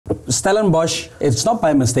Stellenbosch, it's not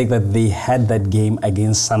by mistake that they had that game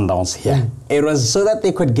against Sundowns here. It was so that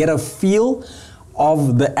they could get a feel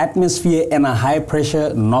of the atmosphere in a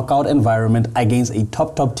high-pressure knockout environment against a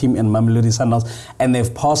top team in Mamelodi Sundowns, and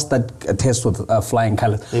they've passed that test with flying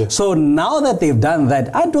colours. So now that they've done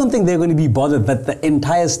that, I don't think they're going to be bothered that the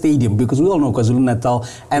entire stadium, because we all know KwaZulu-Natal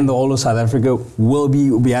and the whole of South Africa will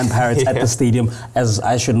be behind Pirates at the stadium, as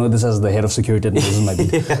I should know this as the head of security at Moses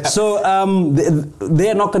Mabhida. So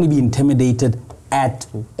they're not going to be intimidated at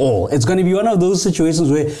all. It's going to be one of those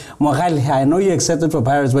situations where, Mogale, I know you accepted for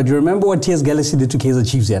Pirates, but you remember what TS Galaxy did to Kaizer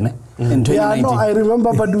Chiefs, in 2019? Yeah, no, I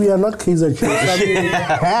remember, but we are not Kaizer Chiefs. I mean, you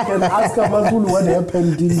can ask Amakul what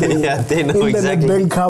happened in the Nedbank Cup.